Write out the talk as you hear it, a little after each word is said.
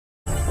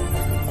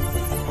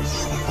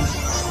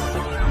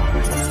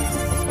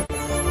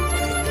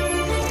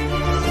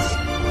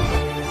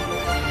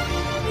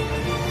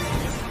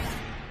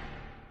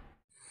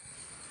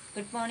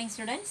Good morning,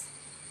 students.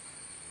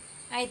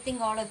 I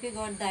think all of you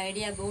got the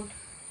idea about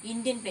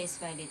Indian place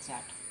value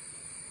chart.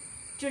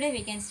 Today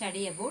we can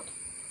study about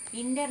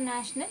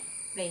international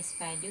place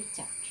value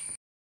chart.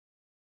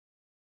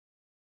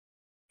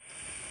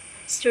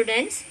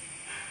 Students,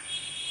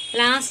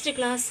 last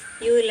class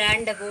you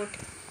learned about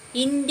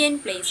Indian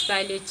place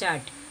value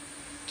chart.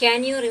 Can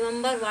you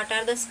remember what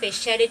are the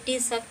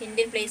specialities of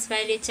Indian place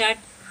value chart?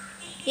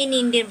 In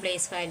Indian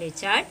place value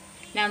chart,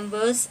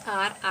 numbers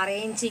are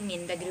arranging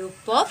in the group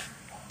of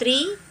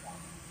 3,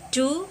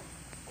 2,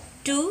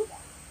 2,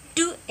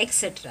 2,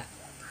 etc.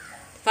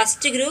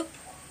 First group,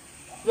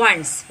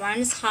 ones.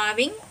 Ones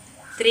having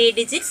 3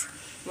 digits,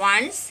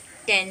 ones,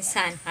 tens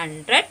and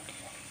hundred.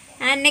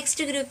 And next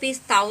group is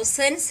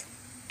thousands,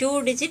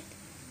 2 digit,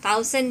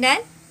 1000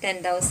 and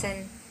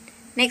 10,000.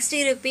 Next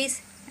group is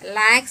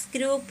lakhs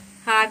group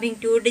having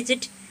 2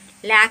 digit,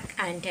 lakh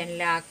and 10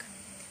 lakh.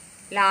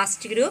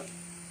 Last group,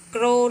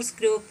 crores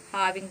group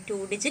having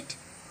 2 digit,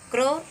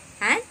 crore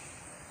and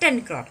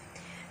 10 crore.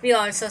 We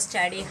also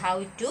study how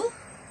to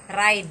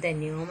write the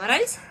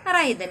numerals,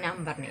 write the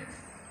number name.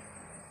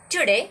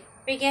 Today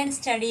we can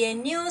study a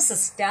new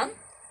system,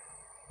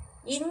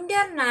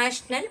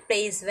 international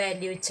place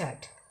value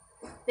chart.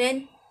 Then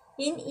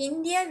in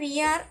India we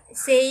are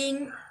saying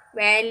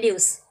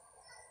values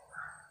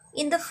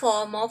in the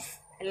form of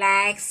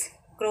lakhs,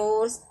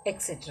 crores,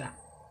 etc.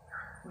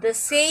 The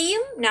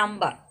same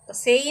number, the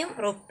same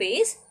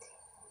rupees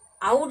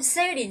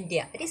outside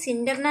India, that is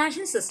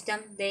international system,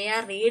 they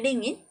are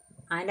reading in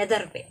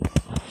another way.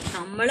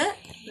 നമ്മൾ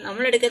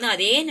എടുക്കുന്ന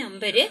അതേ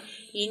number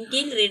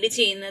ഇന്ത്യയിൽ read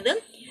ചെയ്യുന്നതും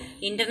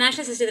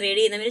international സിസ്റ്റത്തിൽ read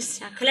ചെയ്യുന്നതും ഒരു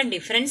ശകലം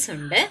difference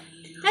ഉണ്ട്.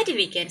 That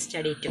we can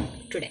study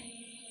today.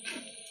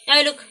 Now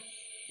look,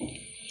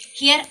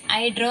 here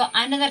I draw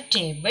another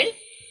table.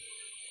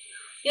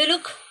 You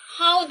look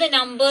how the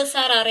numbers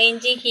are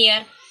arranging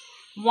here.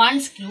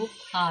 Ones group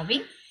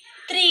having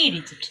 3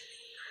 digit,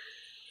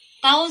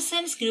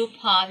 thousands group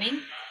having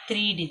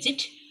 3 digit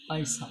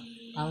also,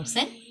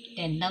 1000,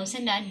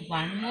 10,000 and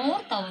one more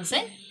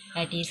 1000,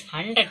 that is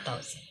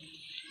 100,000.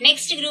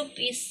 Next group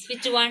is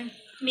which one?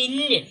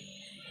 Million.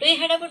 Do you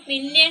heard about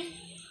million?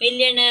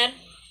 Millionaire?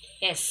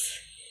 Yes.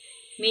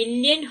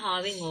 Million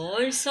having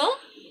also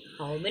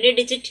how many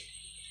digit?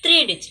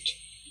 3 digit.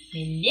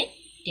 Million,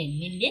 10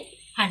 million,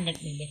 100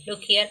 million.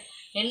 Look here.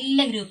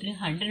 എല്ലാ ഗ്രൂപ്പിലും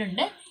 100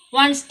 ഉണ്ട്.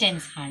 Ones,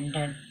 tens,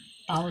 100.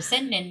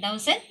 1000,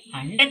 10,000,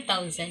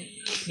 100,000.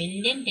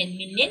 Million, 10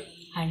 million,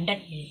 100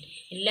 million.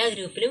 എല്ലാ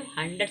ഗ്രൂപ്പിലും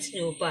hundreds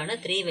ഗ്രൂപ്പാണ്.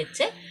 3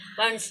 വെച്ച്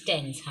once,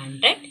 tense,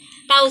 100,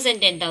 1000,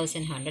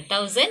 10,000,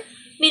 100,000,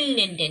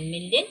 million, 10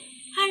 million,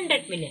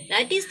 100 million.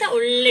 That is the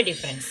only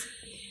difference.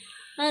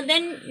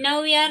 Then now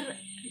we are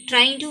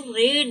trying to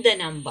read the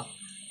number.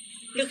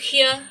 Look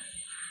here.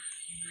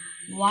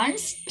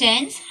 Ones,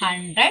 tens,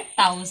 100,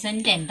 1000,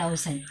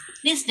 10,000.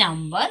 This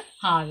number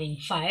having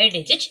 5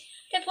 digits.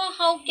 Therefore,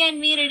 how can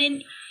we read in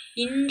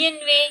Indian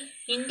way,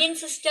 Indian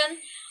system?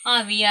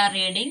 We are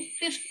reading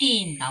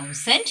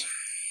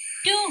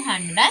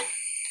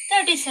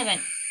 15,237.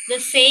 The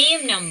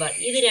same number.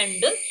 ഇത്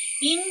രണ്ടും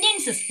Indian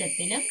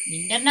സിസ്റ്റത്തിലും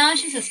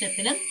international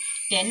സിസ്റ്റത്തിലും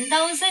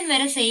 10,000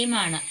 വരെ same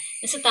ആണ്.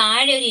 പക്ഷെ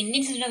താഴെ ഒരു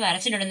Indian system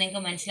വരച്ചിട്ടുണ്ട്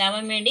നിങ്ങൾക്ക്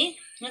മനസ്സിലാവാൻ വേണ്ടി.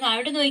 നിങ്ങൾ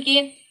താഴോട്ട്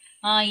നോക്കിയേ.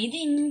 ഇത്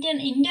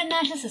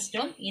ഇന്റർനാഷണൽ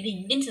സിസ്റ്റവും ഇത്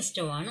ഇന്ത്യൻ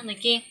സിസ്റ്റവുമാണ്.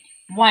 നോക്കിയേ,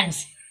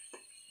 വൺസ്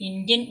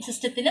ഇന്ത്യൻ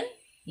സിസ്റ്റത്തിലും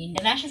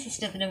ഇന്റർനാഷണൽ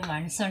സിസ്റ്റത്തിലും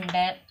വൺസ്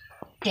ഉണ്ട്,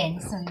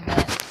 ടെൻസ് ഉണ്ട്,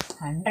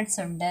 ഹൺഡ്രഡ്സ്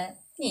ഉണ്ട്.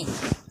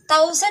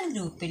 1000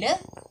 ഗ്രൂപ്പിൽ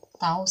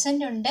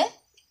 1000 ഉണ്ട്,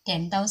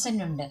 10,000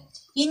 ഉണ്ട്.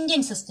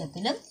 ഇന്ത്യൻ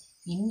സിസ്റ്റത്തിലും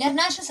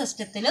ഇന്റർനാഷണൽ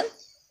സിസ്റ്റത്തിലും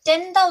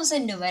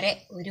 10,000 വരെ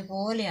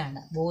ഒരുപോലെയാണ്.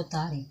 Both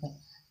are equal.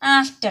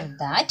 After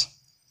that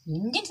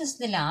Indian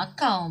സിസ്റ്റത്തിൽ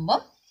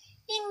ആക്കാവുമ്പം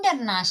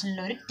ഇന്റർനാഷണലിൽ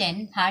ഒരു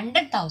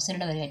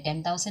 100,000 വരെ.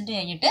 10,000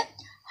 കഴിഞ്ഞിട്ട്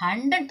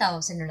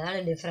 100,000 അതാണ്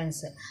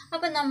ഡിഫറൻസ്.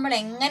 അപ്പം നമ്മൾ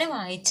എങ്ങനെ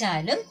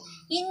വായിച്ചാലും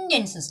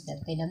ഇന്ത്യൻ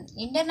സിസ്റ്റത്തിലും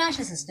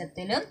ഇന്റർനാഷണൽ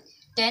സിസ്റ്റത്തിലും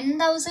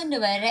 10,000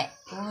 വരെ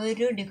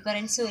ഒരു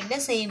ഡിഫറൻസും ഇല്ല,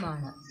 സെയിം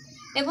ആണ്.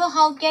 അപ്പോൾ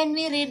how can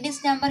we read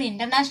this number?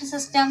 International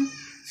system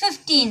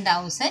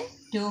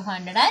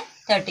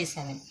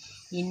 15,237.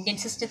 Indian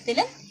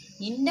സിസ്റ്റത്തിലും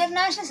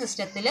ഇന്റർനാഷണൽ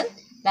സിസ്റ്റത്തിലും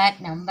that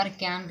number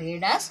can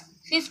read as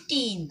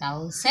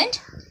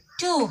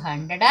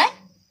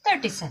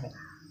 15,237.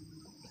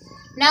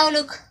 Now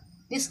look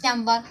this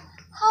number.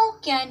 How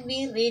can we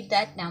read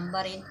that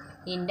number in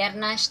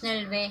international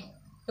way?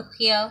 Look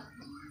here.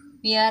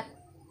 We are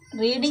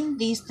reading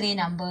these 3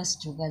 numbers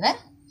together.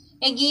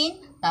 Again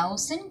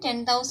 1000,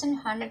 10,000,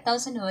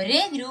 100,000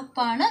 ഒരേ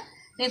ഗ്രൂപ്പാണ്.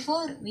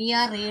 Therefore we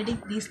are reading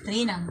these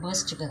 3 numbers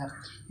together.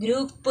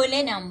 ഗ്രൂപ്പിലെ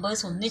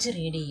numbers ഒന്നിച്ച്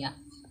read ചെയ്യാം.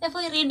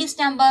 Therefore read this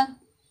number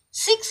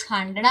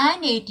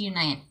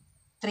 689.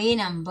 3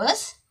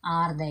 numbers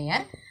are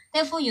there.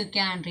 Therefore you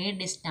can read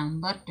this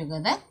number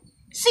together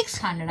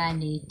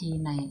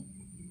 689.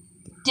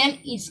 Tell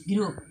its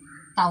group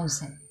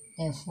 1000.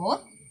 Therefore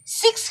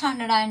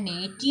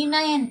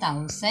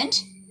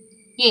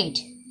 689,008.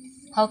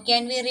 How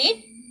can we read?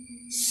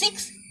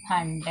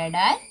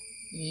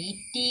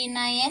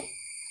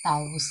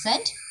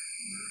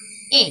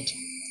 689,008.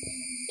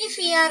 If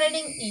we are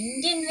reading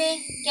Indian way,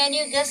 can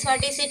you guess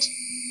what is it?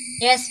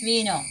 Yes, we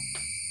know.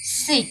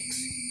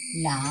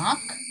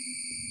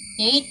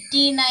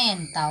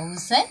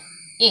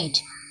 6,89,008.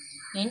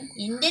 In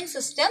Indian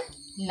system,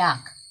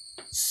 lakh.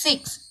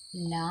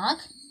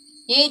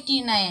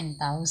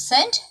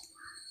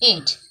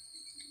 6,89,008.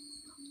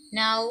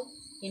 Now,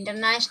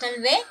 international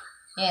way,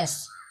 yes,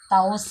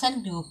 1000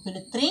 group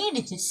will 3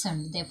 digits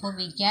ഉണ്ട്. Therefore,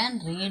 we can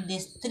read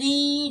these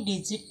 3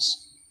 digits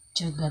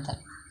together.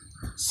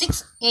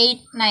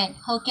 689.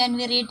 How can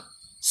we read?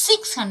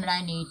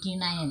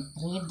 689.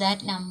 Read that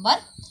number.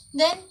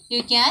 Then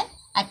you can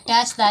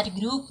attach that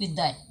group with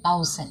that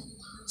 1000.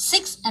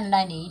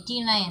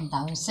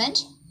 689,000.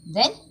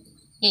 Then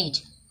 8.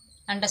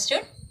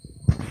 Understood?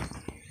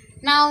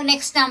 Now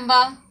next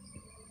number.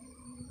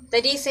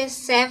 That is a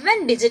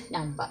 7-digit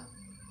number.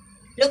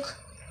 Look.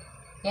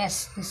 Yes,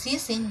 this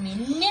is in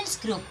millions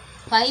group.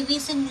 5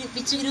 is in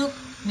which group?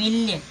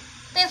 Million.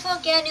 Therefore,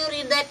 can you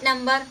read that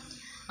number?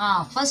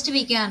 First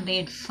we can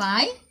read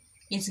 5.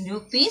 Its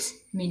group is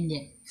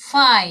million.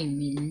 5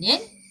 million.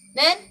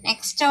 Then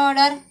next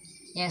order.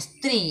 Yes,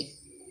 3.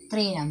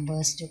 3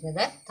 numbers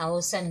together.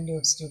 1000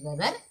 groups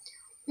together.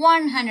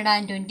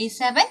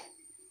 127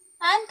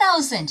 and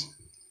 1000.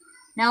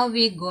 Now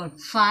we got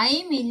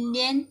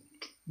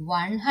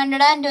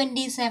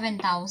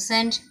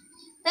 5,127,000.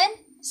 Then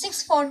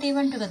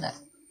 641 together.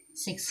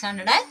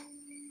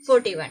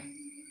 641.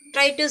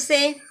 Try to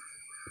say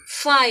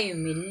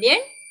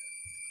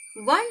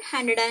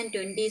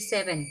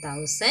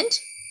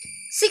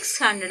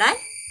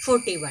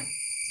 5,127,641.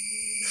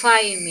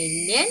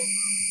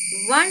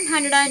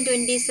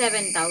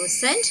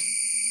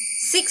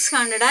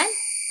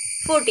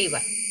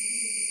 5,127,641.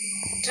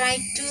 Try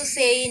to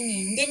say in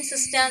Indian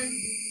system.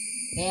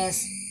 Yes,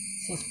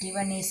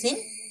 51 is in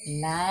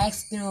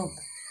lakhs group.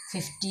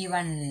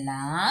 51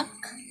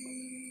 lakh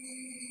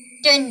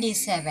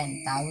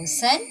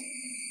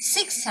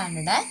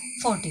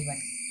 27,641.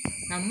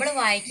 നമ്മൾ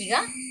വായിക്കുക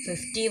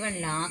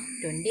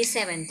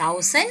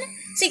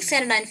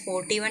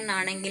 51,27,641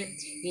 ആണെങ്കിൽ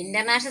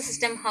international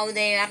system how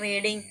they are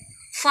reading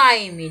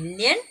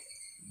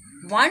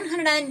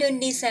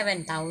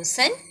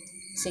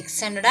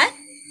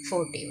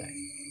 5,127,641.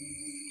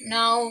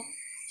 Now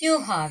you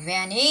have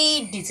an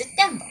 8-digit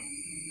number.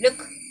 Look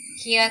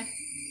here.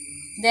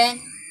 Then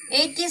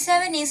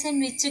 87 is in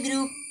which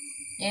group?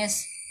 Yes,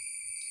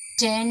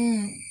 10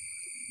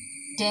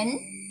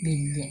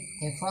 billion.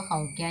 Therefore,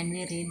 how can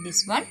we read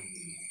this one?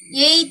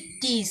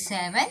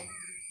 87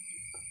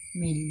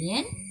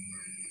 million.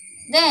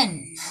 Then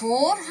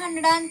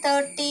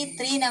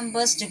 433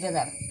 numbers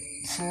together.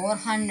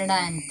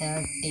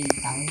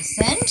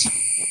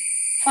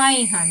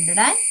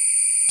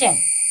 430,510.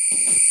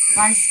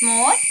 Once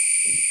more,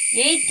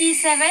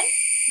 87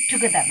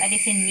 together. That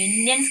is in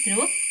millions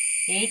group.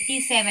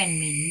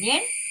 87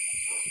 million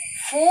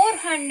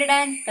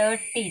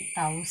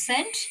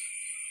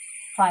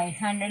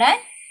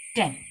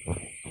 430,510.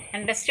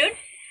 Understood?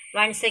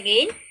 Once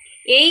again,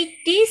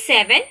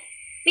 87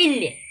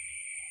 million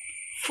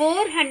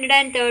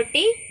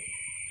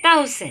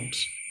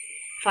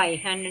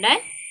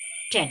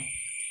 430,510.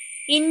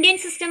 Indian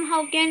system,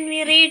 how can we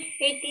read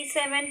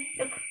 87?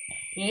 Look,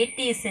 8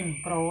 is in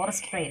crores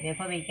place.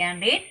 Therefore, we can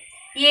read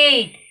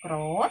 8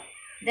 crore.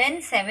 Then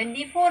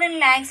 74 in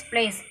lakhs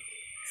place.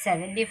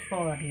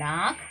 74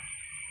 lakh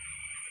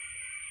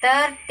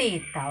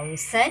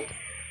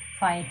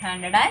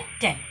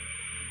 30,510.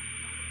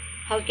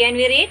 How can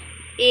we read?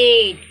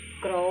 8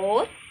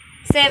 crore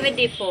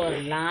 74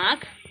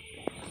 lakh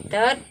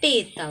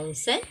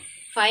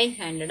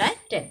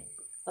 30,510.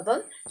 അപ്പം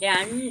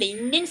രണ്ട്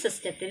Indian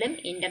സിസ്റ്റത്തിലും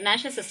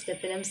international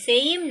സിസ്റ്റത്തിലും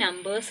same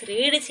numbers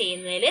read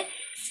ചെയ്യുന്നതിൽ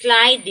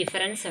slight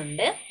difference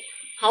ഉണ്ട്.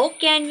 How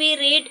can we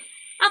read?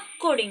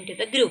 According to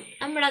the group.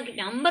 നമ്മൾ ആ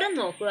നമ്പറും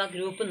നോക്കുക,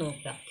 ഗ്രൂപ്പ്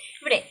നോക്കുക.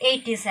 ഇവിടെ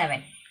 87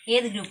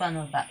 ഏത് ഗ്രൂപ്പാണ്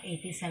നോക്കുക?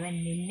 87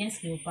 മില്യൺസ്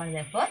ഗ്രൂപ്പാണ്.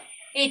 Therefore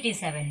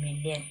 87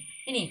 million.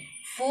 ഇനി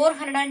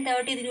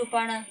 430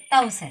 ഗ്രൂപ്പാണ്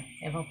 1000.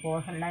 ദെർഫോർ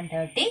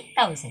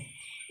 430,000.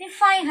 ഇനി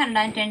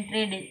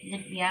 510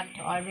 digit we have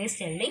to always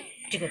telling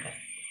together.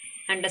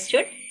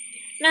 Understood?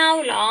 Now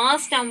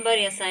last number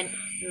is a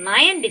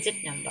 9-digit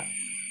number.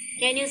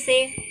 Can you say?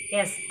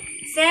 Yes.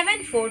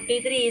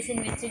 743 is in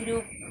which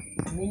group?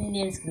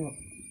 Millions group.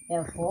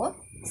 Therefore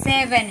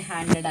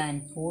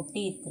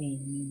 743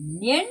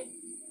 million.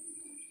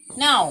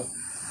 Now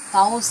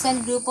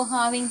 1000 group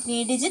having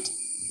 3 digit.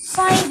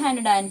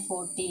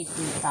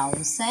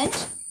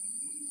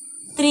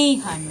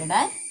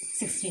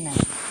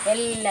 542,369.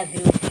 എല്ലാ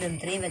ഗ്രൂപ്പിലും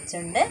 3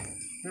 വെച്ചുണ്ട്.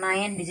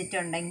 9 digit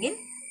ഉണ്ടെങ്കിൽ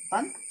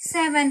അപ്പം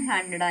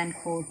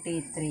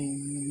 743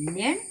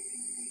 million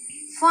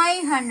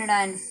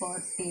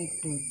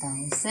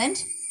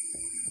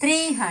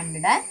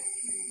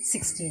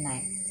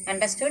 542,369.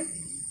 Understood?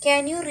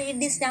 Can you read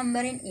this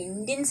number in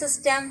Indian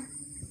system?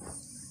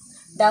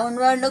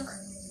 Downward look.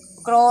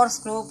 Crores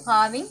group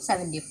having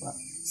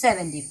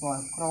 74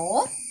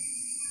 crore.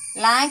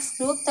 Lakhs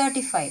group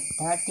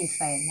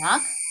 35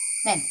 lakh.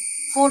 Then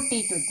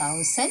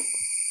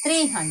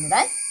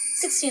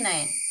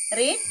 42,369.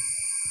 Read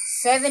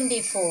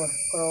 74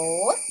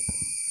 crore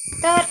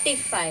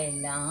 35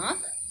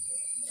 lakh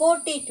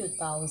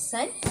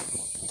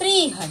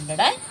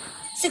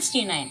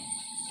 42,369.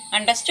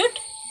 Understood?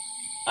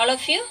 All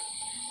of you?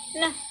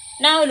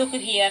 Now look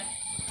here.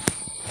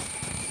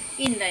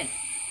 In the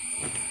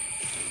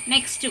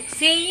next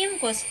same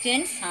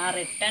questions are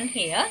written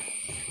here,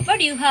 but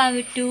you have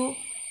to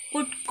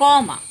put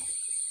comma.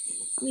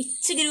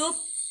 Which group?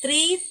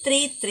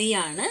 333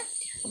 ആണ്.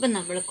 അപ്പോൾ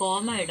നമ്മൾ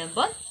comma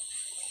ഇടുമ്പോൾ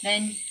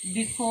then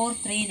before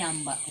 3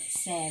 number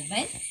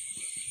 7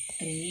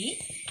 3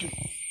 2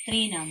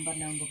 3 number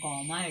നമുക്ക്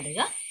comma ഇടുക.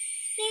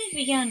 Then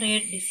we can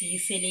read this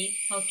easily.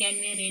 How can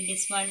we read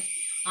this one?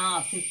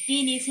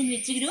 15 is in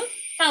which group?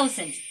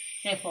 Thousands.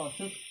 Therefore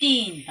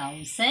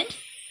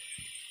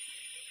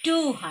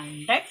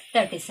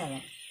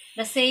 15,237.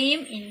 The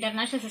same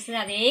international system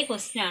adhe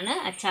question aanu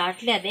a chart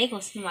le adhe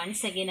question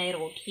once again I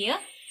wrote here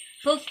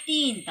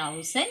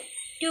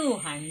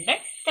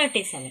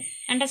 15,237.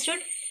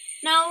 Understood?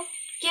 Now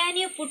can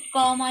you put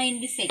comma in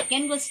the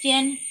second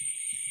question?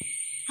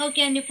 How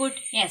can you put?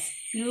 Yes,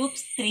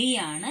 groups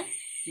 3 aanu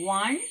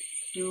 1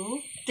 2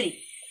 3.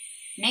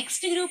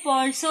 Next group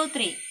also 3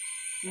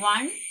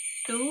 1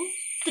 2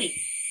 3.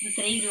 The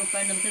 3 group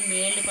ആണ് നമുക്ക്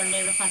മേളിൽ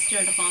കൊണ്ടുപോയി first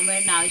കൊണ്ട് form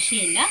ചെയ്യേണ്ട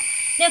ആവശ്യമില്ല.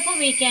 Therefore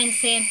we can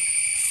say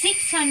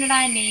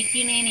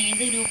 689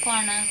 ഏത്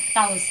ഗ്രൂപ്പാണ്?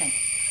 1000.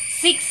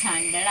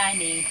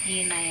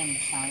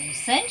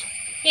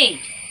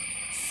 689,008.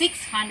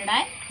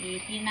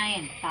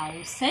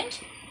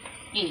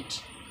 689,008.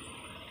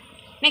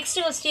 Next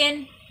question.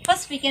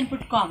 First we can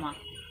put comma.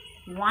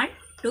 1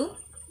 2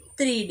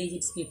 3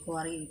 digits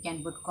before we can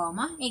put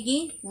comma.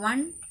 Again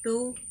 1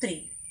 2 3.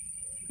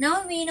 Now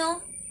we know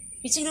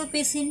which group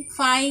is in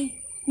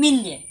 5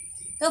 million.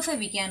 Therefore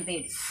we can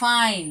read 5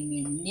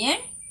 million.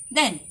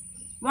 Then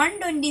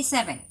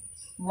 127.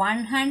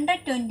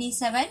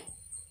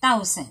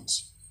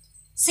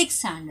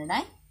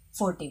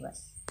 127,641.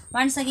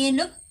 Once again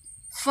look.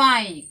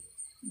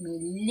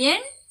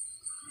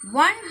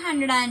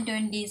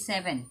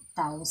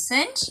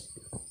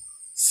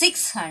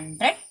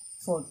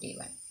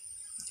 5,127,641.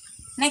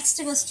 Next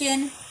question.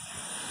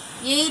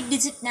 8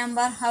 digit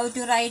number. How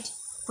to write?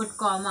 Put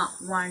comma.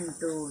 1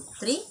 2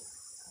 3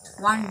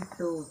 1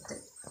 2 3.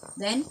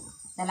 Then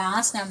the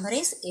last number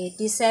is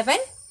 87.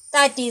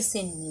 That is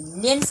in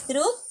millions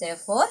group.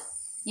 Therefore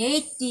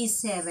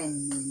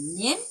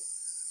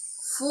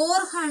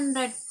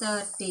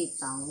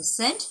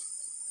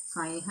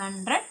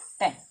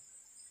 87,430,510.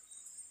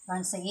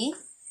 Once again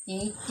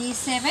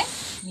 87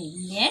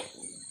 million.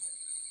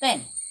 Then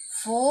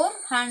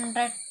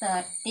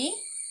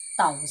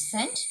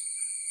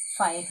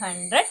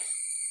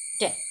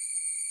 430,510.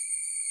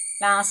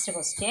 Last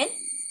question.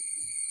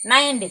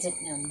 9 digit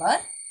number.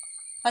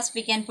 First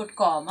we can put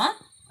comma.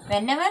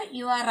 Whenever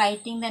you are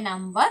writing the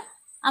number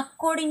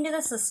according to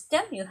the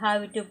system, you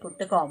have to put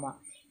the comma.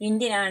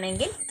 Indian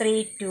ആണെങ്കിൽ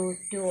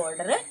 322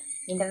 order,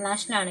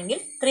 international ആണെങ്കിൽ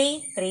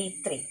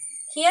 333.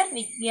 Here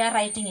we are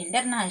writing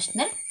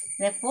international.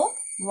 Therefore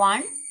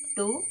 1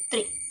 2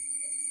 3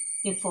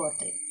 before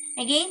 3.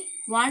 Again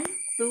 1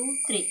 2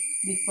 3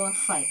 before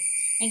 5.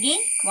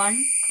 Again 1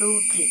 2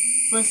 3.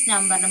 First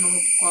number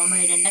നമുക്ക് comma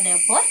idenda.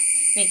 Therefore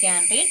we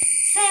can read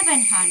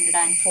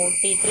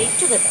 743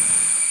 together.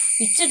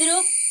 Which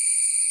group?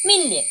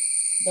 Million.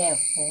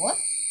 Therefore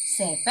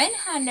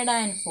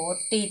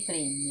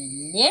 743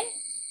 million.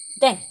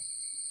 Then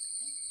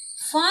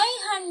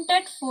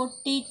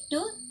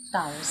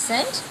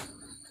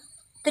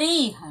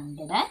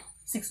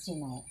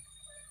 542,369.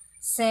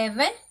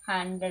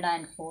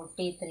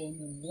 743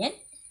 million.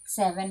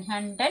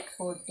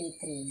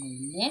 743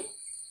 million.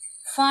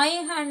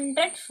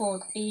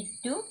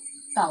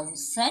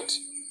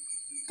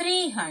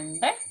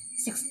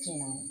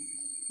 542,369.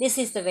 This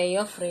is the way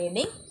of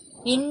reading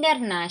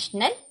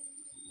international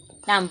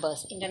numbers.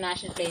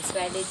 International place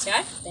value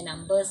chart. The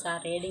numbers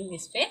are reading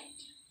this way.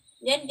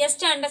 Then just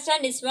to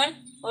understand this one,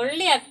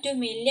 only up to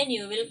million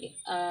you will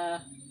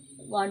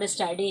want to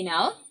study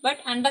now. But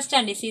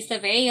understand this is the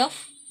way of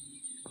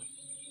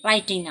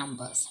writing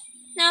numbers.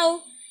 Now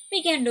we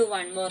can do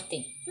one more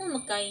thing.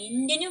 നമുക്ക്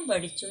ഇന്ത്യനും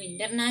പഠിച്ചു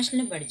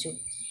ഇന്റർനാഷണലും പഠിച്ചു.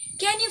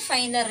 Can you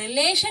find the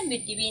relation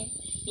between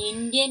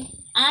Indian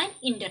and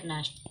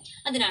international?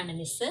 അതിനാണ്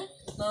miss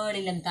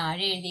മേളിലും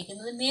താഴെ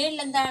എഴുതിയിരിക്കുന്നത്. മേളിൽ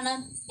എന്താണ്?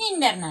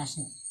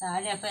 International.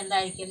 താഴെ അപ്പോൾ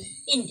എന്തായിരിക്കും?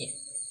 ഇന്ത്യൻ.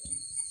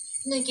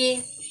 നോക്കിയേ,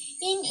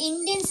 in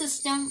Indian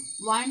system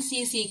 1s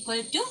is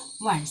equal to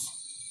 1s,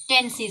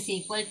 10s is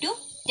equal to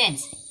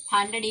 10s,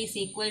 100 is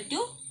equal to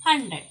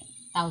 100,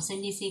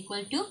 1000 is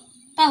equal to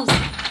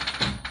 1000,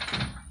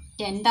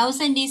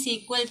 10,000 is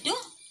equal to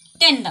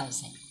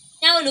 10,000.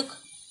 Now look,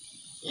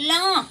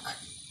 lakh,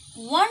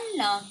 1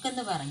 lakh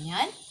എന്ന്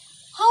പറഞ്ഞാൽ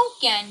how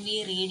can we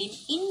read in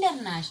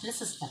international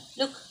system?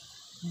 Look,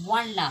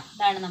 1 lakh,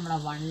 ഇതാണ് നമ്മുടെ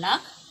 1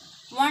 lakh.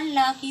 1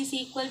 lakh is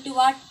equal to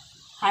what?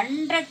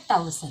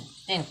 100,000.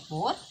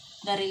 Therefore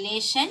the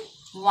relation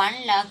 1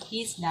 lakh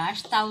is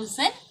dash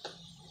thousand,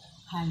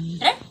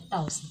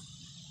 100,000.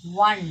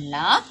 1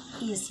 lakh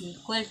is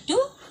equal to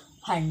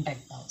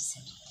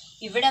 100,000.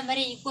 ഇവിടം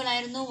വരെ equal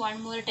ആയിരുന്നു 1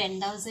 മുതൽ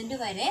 10,000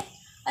 വരെ.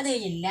 അത്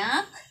കഴിഞ്ഞ്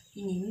lakh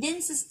in Indian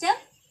system,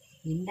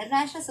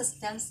 international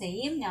system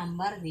same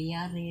number V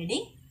are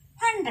reading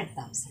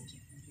 100,000.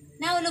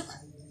 Now look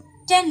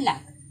 10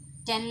 lakh.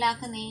 10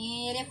 lakh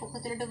നേരെ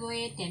പൊക്കത്തിലോട്ട്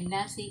പോയേ. 10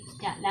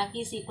 lakh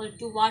is equal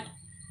to what?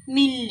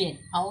 Million.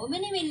 How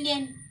many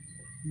million?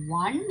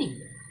 1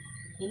 million.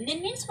 Million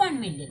means 1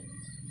 million.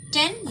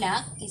 10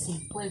 lakh is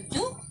equal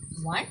to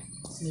 1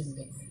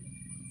 million.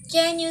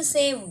 Can you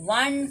say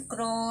 1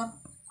 crore?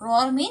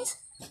 Crore means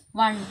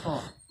 1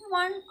 crore.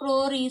 1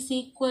 crore is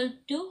equal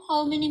to how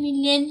many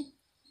million?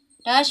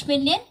 Dash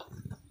million?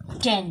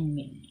 10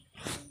 million.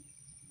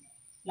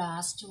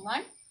 Last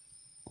one.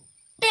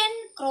 10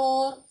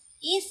 crore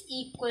is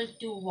equal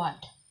to what?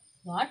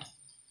 What?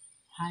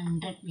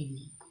 100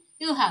 million.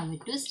 You have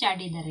to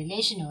study the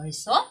relation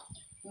also.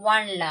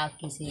 1 lakh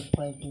is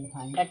equal to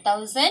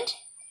 100,000.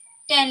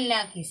 10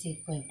 lakh is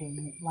equal to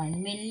 1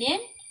 million.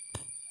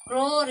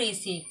 Crore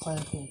is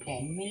equal to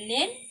 10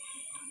 million.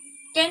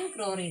 10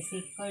 crore is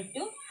equal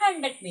to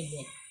 100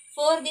 million.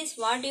 For this,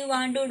 what do you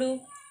want to do?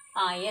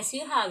 Yes,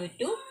 you have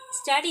to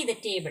study the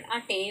table. ആ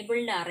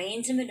ടേബിളിൻ്റെ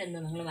arrangement എന്ന്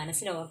നിങ്ങൾ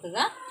മനസ്സിലോർക്കുക.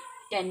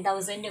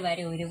 10,000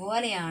 വരെ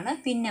ഒരുപോലെയാണ്,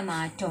 പിന്നെ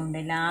മാറ്റമുണ്ട്.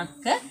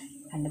 ലാക്ക്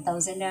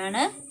 100,000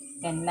 ആണ്,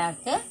 10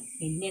 lakh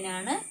million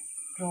ആണ്,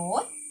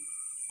 ക്രോർ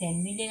 10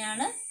 മില്യൺ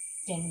ആണ്,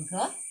 10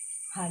 ക്രോർ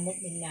 100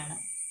 മില്യൺ ആണ്.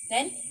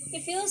 Then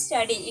if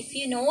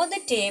you know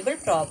the table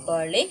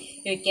properly,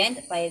 you can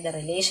find the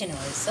relation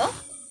also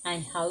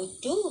and how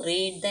to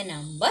read the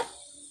number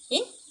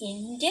in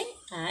Indian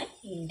and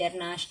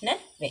international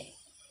way.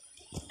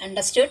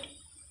 Understood?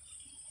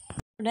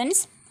 Students,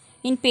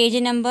 in page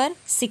number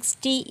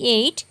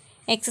 68,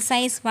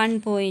 exercise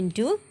 1.2,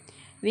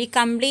 we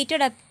completed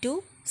up to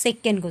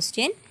second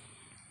question.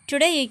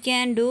 Today you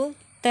can do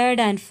third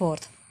and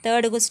fourth.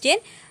 Third question,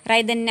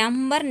 write the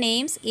number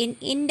names in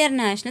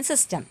international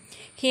system.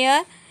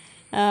 Here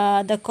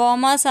the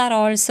commas are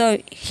also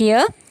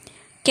here.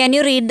 Can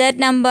you read that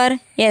number?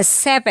 Yes,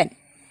 7.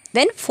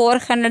 Then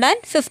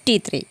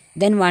 453.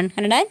 Then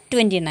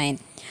 129.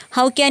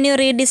 How can you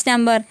read this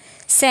number?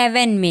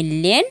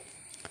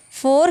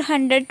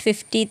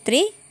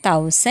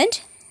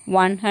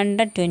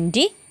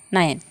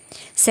 7,453,129.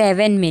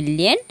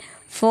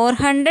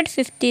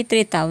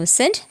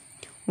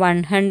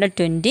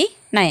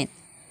 7,453,129.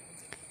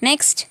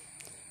 Next,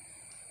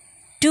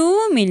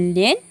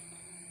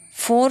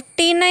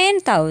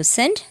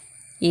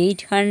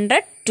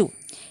 2,049,802.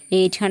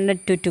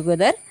 802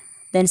 together.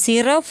 Then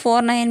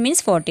 049 means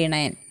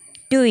 49.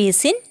 2 is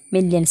in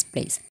millions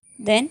place.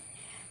 Then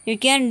you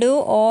can do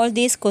all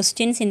these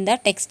questions in the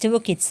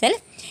textbook itself.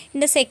 In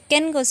the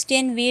second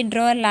question, we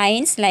draw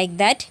lines like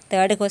that.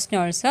 Third question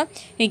also,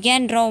 you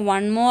can draw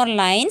one more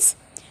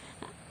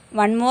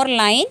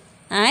line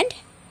and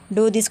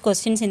do these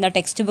questions in the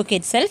textbook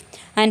itself.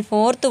 And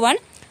fourth one,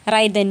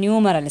 write the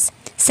numerals.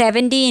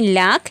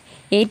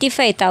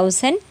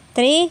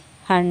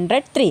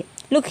 17,85,303.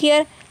 Look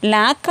here,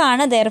 lakh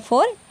ആണ്,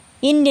 therefore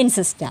Indian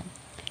system.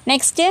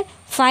 Next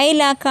 5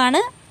 lakh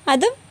ആണ്,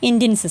 അതും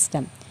Indian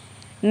system.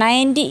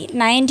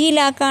 90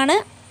 lakh ആണ്,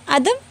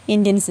 അതും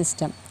Indian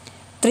system.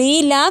 3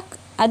 lakh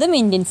അതും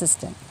Indian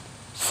system.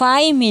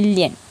 5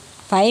 million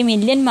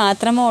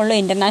മാത്രമേ ഉള്ളൂ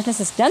international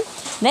system.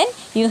 Then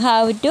you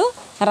have to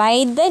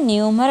write the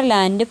numeral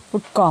and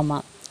put comma.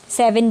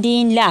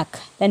 17 lakh,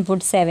 then put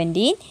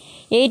 17.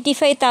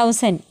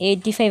 85,000,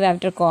 85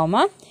 after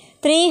comma.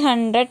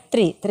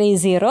 303,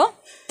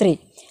 303.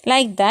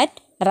 Like that,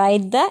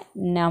 write the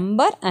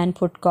number and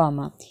put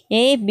comma.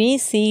 A, B,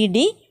 C, D,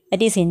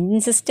 that is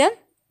Indian system.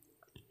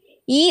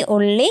 E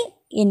only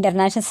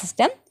international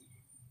system.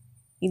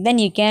 Then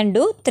you can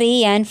do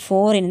 3 and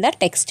 4 in the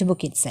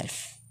textbook itself.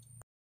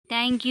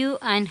 Thank you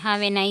and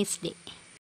have a nice day.